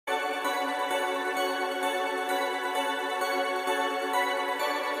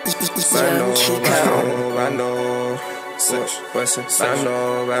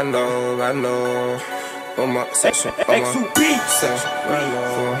Bando, on my section, on my section, really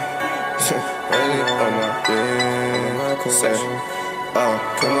on my section,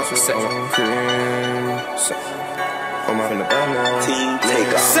 come on, section, on my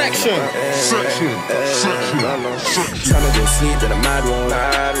section. Tryna go sleep in a mad roll,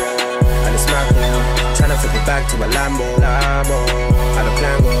 and it's mad roll. Tryna flip it back to a Lambo. How the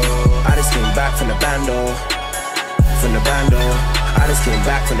plan go? I just came back from the bando. I just came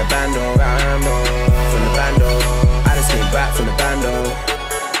back from the bando. I just came back from the bando.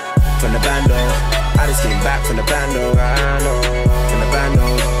 I just came back from the bando.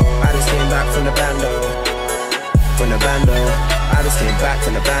 I just came back from the bando. I just came back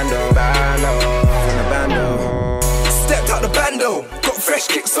from the bando. Stepped out the bando, got fresh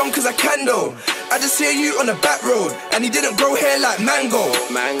kicks on cause I can though. I just hear you on the back road, and he didn't grow hair like mango.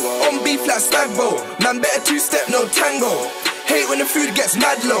 On beef like Spagbo, man better two-step, no tango. Hate when the food gets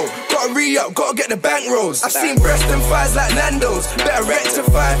mad low, gotta re-up, gotta get the bank rolls. I've seen breast and thighs like Nando's, better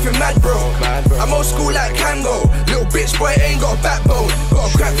rectify if you're mad bro. I'm old school like Kango, little bitch boy ain't got a backbone.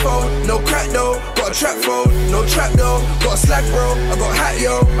 Got a crack phone, no crack though, got a trap phone, no trap though. Got a slag bro, I got hat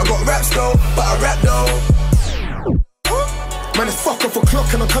yo, I got raps though, but I rap though. Man, it's fuck off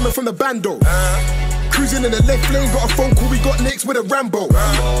o'clock and I'm coming from the bando. Cruising in the left lane, got a phone call, we got nicks with a Rambo.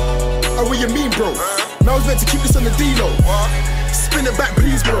 Oh, what you mean, bro? Now I was meant to keep this on the D-Lo. Spin it back,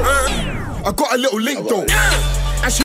 please, bro. I got a little link, though.